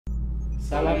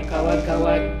Salam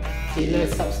kawan-kawan. Sila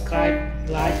subscribe,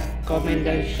 like, komen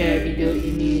dan share video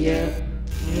ini ya.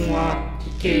 Muak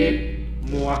sikit.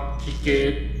 Muak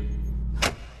sikit.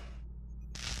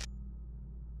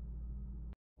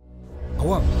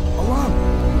 Awang, Awang,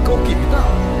 kau okey tak?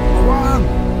 Awang.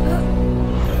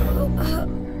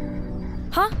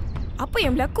 Hah? Apa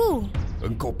yang berlaku?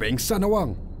 Engkau pengsan,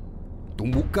 Awang.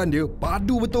 Tumbukan dia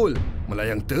padu betul.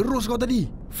 Melayang terus kau tadi.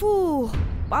 Fuh,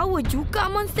 power juga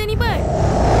monster ni, Bert.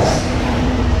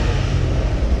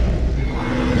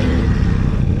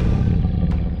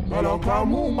 Kalau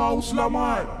kamu mau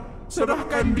selamat,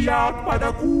 serahkan dia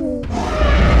kepadaku.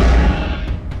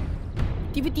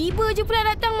 Tiba-tiba je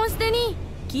pula datang monster ni.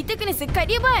 Kita kena sekat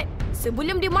dia, Bert,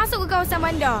 sebelum dia masuk ke kawasan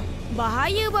bandar.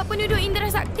 Bahaya buat penduduk indera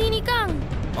sakti ni, Kang.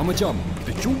 Macam,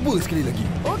 kita cuba sekali lagi.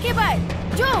 Okey, Bert.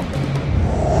 Jom.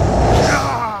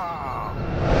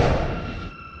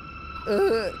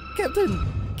 Kapten,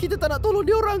 kita tak nak tolong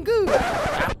dia orang ke?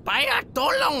 Tak payah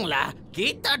tolonglah.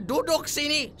 Kita duduk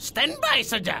sini, standby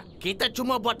saja. Kita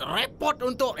cuma buat report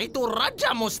untuk itu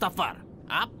Raja Mustafar.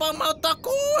 Apa mau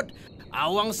takut?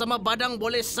 Awang sama Badang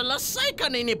boleh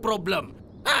selesaikan ini problem.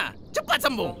 Cepat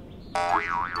sambung.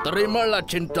 Terimalah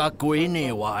cintaku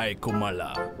ini, wahai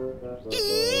Kumala.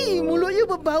 Mulutnya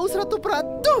berbau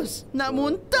 100%. Nak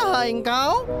muntah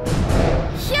engkau?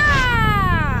 Sya!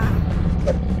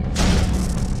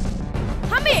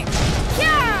 Ambil!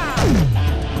 Sya!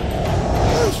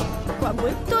 Uish, kuat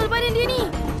betul badan dia ni.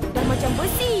 Dah macam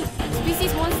besi.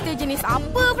 Spesies monster jenis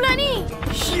apa pula ni?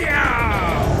 Sya!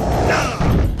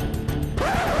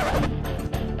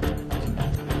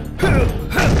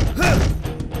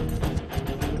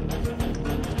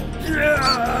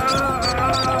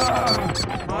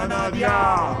 Mana dia?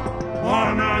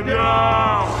 Mana dia?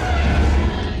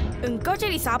 Engkau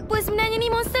cari siapa sebenarnya ni,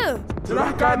 monster?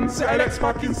 Serahkan si Alex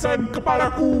Parkinson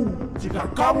kepadaku jika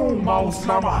kamu mau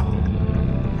selamat.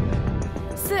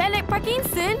 Sir Alex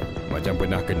Parkinson? Macam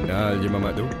pernah kenal je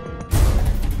mamat tu.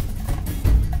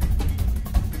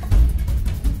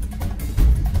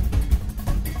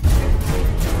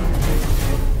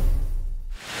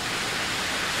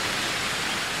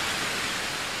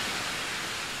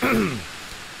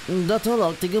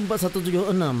 Datolog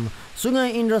 34176,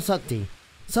 Sungai Indra Sakti.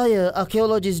 Saya,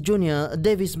 arkeologis junior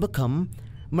Davis Beckham,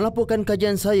 melaporkan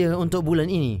kajian saya untuk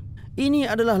bulan ini. Ini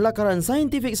adalah lakaran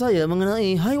saintifik saya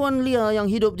mengenai haiwan liar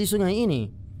yang hidup di sungai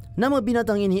ini. Nama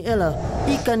binatang ini ialah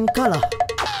ikan kala.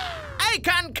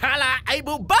 Ikan kala,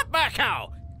 ibu bapa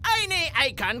kau. Ini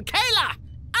ikan kala.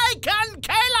 Ikan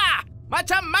kala.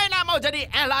 Macam mana mau jadi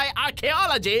ahli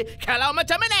arkeologi kalau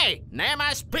macam ini?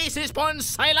 Nama spesies pun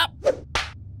silap.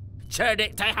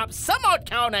 Cerdik tahap semut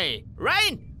kau ni.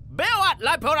 Rain, buat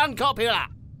laporan kau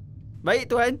pula. Baik,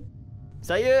 Tuan.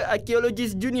 Saya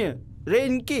arkeologis junior,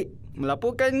 Rain Kik,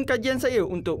 melaporkan kajian saya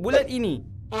untuk bulan ini.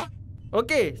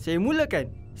 Okey, saya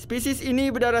mulakan. Spesies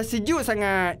ini berdarah sejuk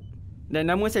sangat.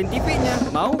 Dan nama saintifiknya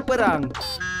Mau Perang.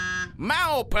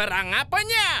 Mau perang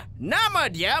apanya? Nama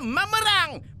dia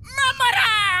Memerang.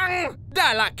 Memerang!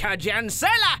 Dalam kajian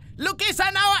saya,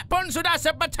 lukisan awak pun sudah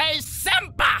seperti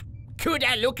sampah.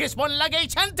 Kuda lukis pun lagi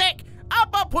cantik.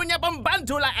 Apa punya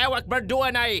pembantulah awak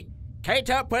berdua ni?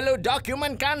 Kita perlu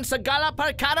dokumenkan segala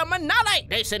perkara menarik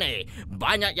di sini.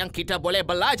 Banyak yang kita boleh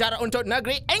belajar untuk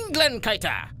negeri England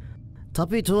kita.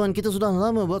 Tapi Tuan, kita sudah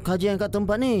lama buat kajian kat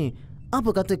tempat ni.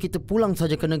 Apa kata kita pulang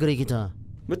saja ke negeri kita?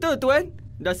 Betul, Tuan.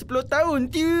 Dah 10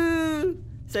 tahun,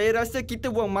 Saya rasa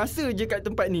kita buang masa je kat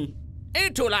tempat ni.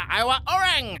 Itulah awak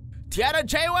orang. Tiada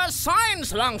jiwa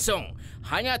sains langsung.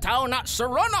 Hanya tahu nak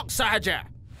seronok sahaja.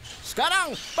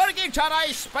 Sekarang, pergi cari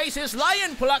spesies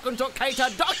lain pula untuk kita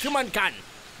dokumenkan.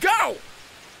 Go!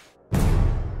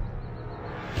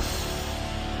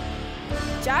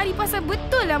 Cari pasal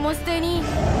betul lah monster ni.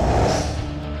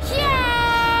 Ya!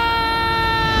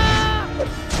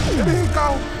 Jadi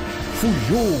kau.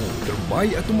 Fuyo,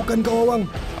 terbaik atau bukan kau, Awang?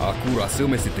 Aku rasa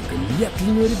mesti tergeliat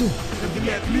telinga dia tu.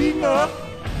 Tergeliat telinga?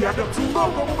 Biadab sungguh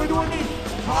kamu berdua ni.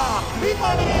 Lima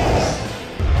ni.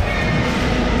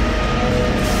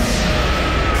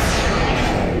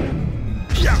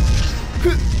 Ya!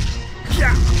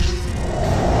 Ya!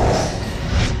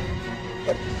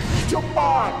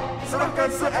 Cepat, serahkan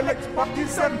Sir Alex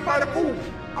Parkinson padaku.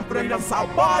 Apa yang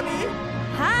sabar ni?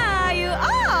 Hi, you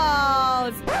all!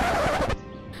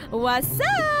 What's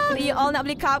up? You all nak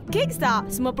beli cupcakes tak?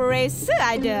 Semua perasa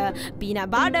ada. Peanut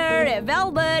butter, red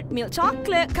velvet, milk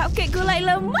chocolate, cupcake gulai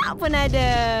lemak pun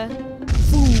ada.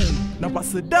 Nampak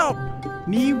sedap.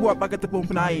 Ni buat pakai tepung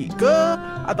penaik ke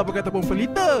atau pakai tepung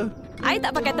pelita? I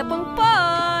tak pakai tepung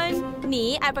pun.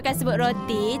 Ni, I pakai sebut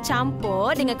roti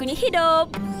campur dengan kunyit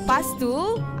hidup. Lepas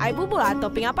tu, I bubuh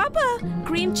topping apa-apa.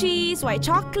 Cream cheese, white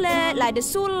chocolate, lada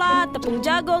sula, tepung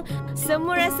jagung.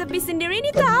 Semua resepi sendiri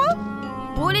ni tau.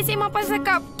 Boleh sembang pasal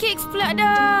cupcakes pula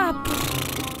dah.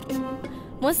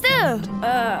 Monster,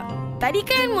 tadi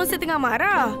kan Monster tengah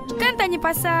marah. Kan tanya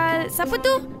pasal siapa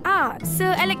tu?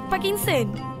 Sir Alex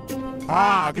Parkinson.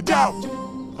 Kejap.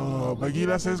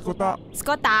 Bagilah saya sekotak.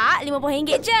 Sekotak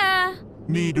RM50 je.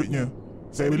 Ni duitnya.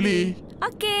 Saya beli.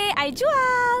 Okey, I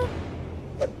jual.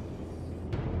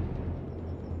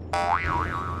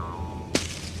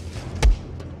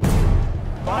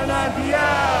 Mana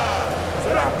dia?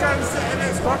 Serahkan Sir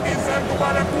Alex Parkinson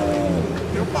kepadaku.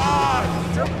 Cepat,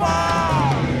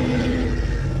 cepat.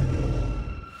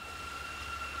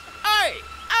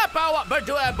 Apa awak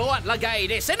berdua buat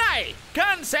lagi di sini?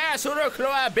 Kan saya suruh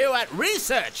keluar buat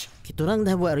research. Kita orang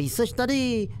dah buat research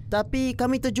tadi. Tapi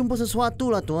kami terjumpa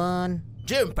sesuatu lah, Tuan.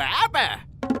 Jumpa apa?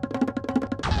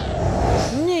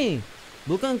 Ni,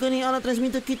 bukankah ni alat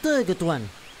transmitter kita ke, Tuan?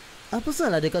 Apa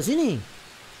salah dekat sini?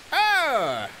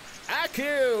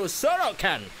 Aku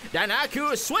sorokkan dan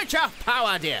aku switch off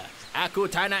power dia. Aku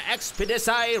tak nak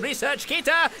ekspedisi research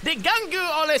kita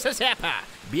diganggu oleh sesiapa.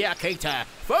 Biar kita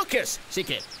fokus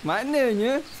sikit.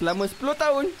 Maknanya, selama 10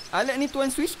 tahun, alat ni Tuan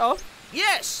switch off?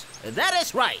 Yes, that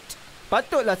is right.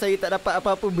 Patutlah saya tak dapat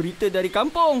apa-apa berita dari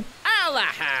kampung.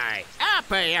 Alahai,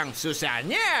 apa yang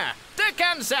susahnya?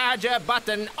 Tekan sahaja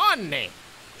button on ni.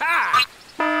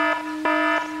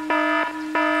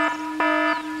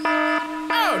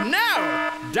 Oh no!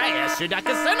 Dia sudah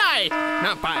kesenai.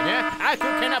 Nampaknya aku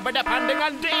kena berdepan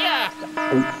dengan dia.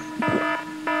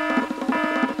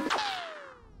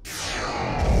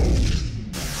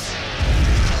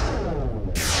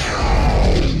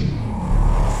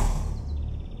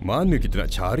 Mana kita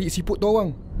nak cari siput tu,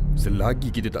 Awang? Selagi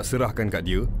kita tak serahkan kat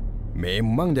dia,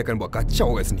 memang dia akan buat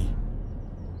kacau kat sini.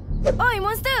 Oi,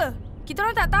 Monster. Kita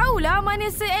orang tak tahulah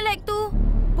mana Sir Alex tu.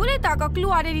 Boleh tak kau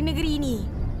keluar dari negeri ni?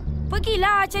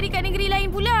 Pergilah cari kat negeri lain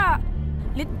pula.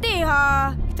 Letih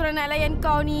kita orang nak layan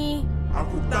kau ni.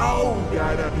 Aku tahu dia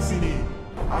ada di sini.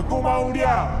 Aku mau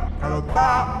dia. Kalau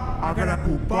tak, akan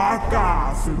aku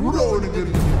bakar seluruh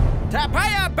negeri. Tak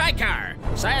payah bakar.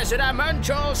 Saya sudah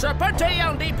muncul seperti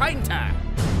yang dipinta.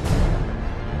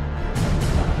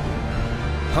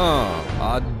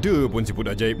 Ada pun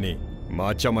siput ajaib ni.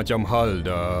 Macam-macam hal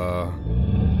dah.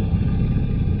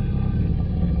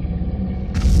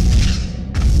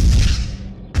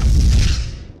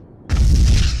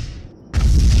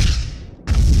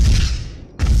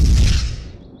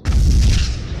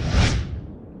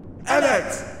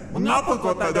 Alex, mengapa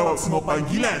kau tak jawab semua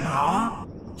panggilan,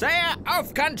 Saya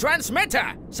offkan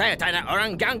transmitter. Saya tak nak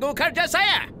orang ganggu kerja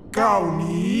saya. Kau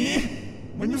ni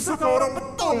menyusahkan orang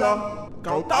betul lah.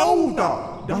 Kau tahu tak?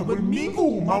 Dah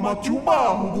berminggu Mama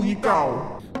cuba hubungi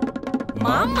kau.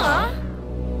 Mama?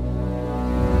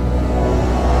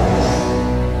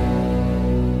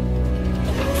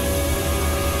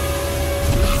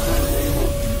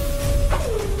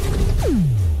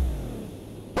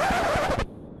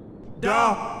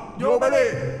 Dah, jom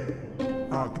balik.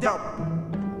 Kejap.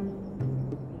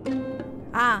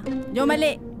 Jom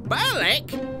balik.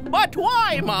 Balik? But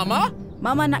why, Mama?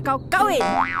 Mama nak kau kahwin.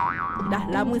 Dah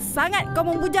lama sangat kau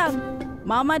membujang.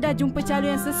 Mama dah jumpa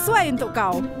calon yang sesuai untuk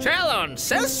kau. Calon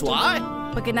sesuai?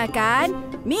 Perkenalkan,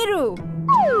 Miru.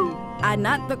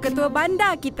 Anak Tok Ketua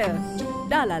Bandar kita.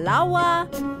 Dah lah lawa,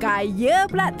 kaya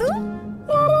pula tu.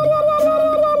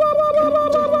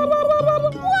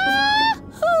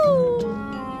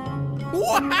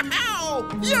 Wow!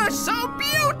 You're so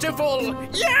beautiful!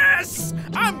 Yes!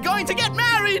 I'm going to get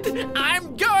married!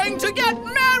 I'm going to get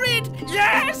married!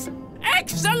 Yes!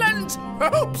 Excellent!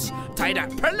 Oops!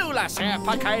 Tidak perlulah saya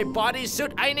pakai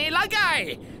bodysuit ini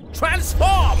lagi!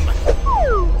 Transform!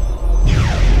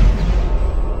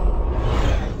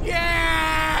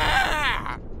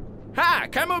 Yeah!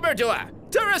 Kamu berdua!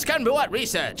 Teruskan buat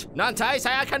research. Nanti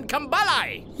saya akan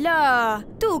kembali. Lah,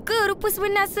 tu ke rupa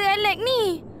sebenar Sir Alex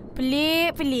ni?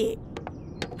 Pelik.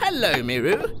 Hello,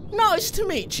 Miru. Nice to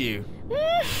meet you.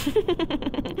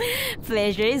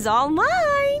 Pleasure is all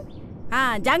mine.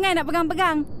 Jangan nak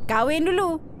pegang-pegang. Kahwin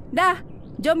dulu. Dah,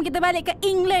 jom kita balik ke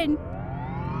England.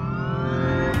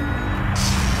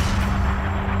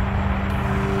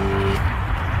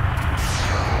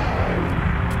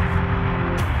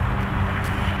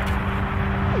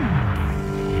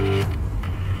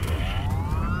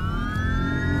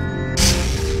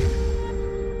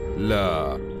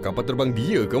 Lah, kapal terbang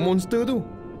dia ke monster tu?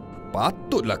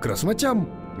 Patutlah keras macam.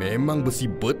 Memang besi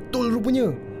betul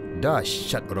rupanya.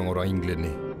 Dahsyat orang-orang England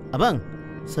ni. Abang,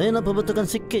 saya nak perbetulkan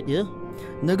sikit ya.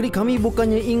 Negeri kami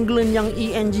bukannya England yang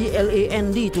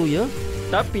ENGLAND tu ya.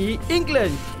 Tapi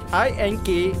England,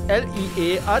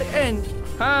 INKLEARN.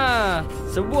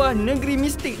 Sebuah negeri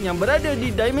mistik yang berada di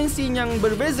dimensi yang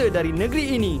berbeza dari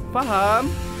negeri ini. Faham?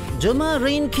 Jom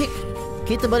Rain Cake,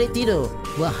 kita balik tidur.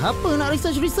 Buat apa nak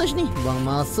research ni? Buang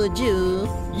masa je.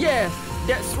 Yes,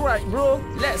 that's right bro.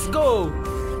 Let's go.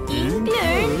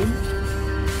 England?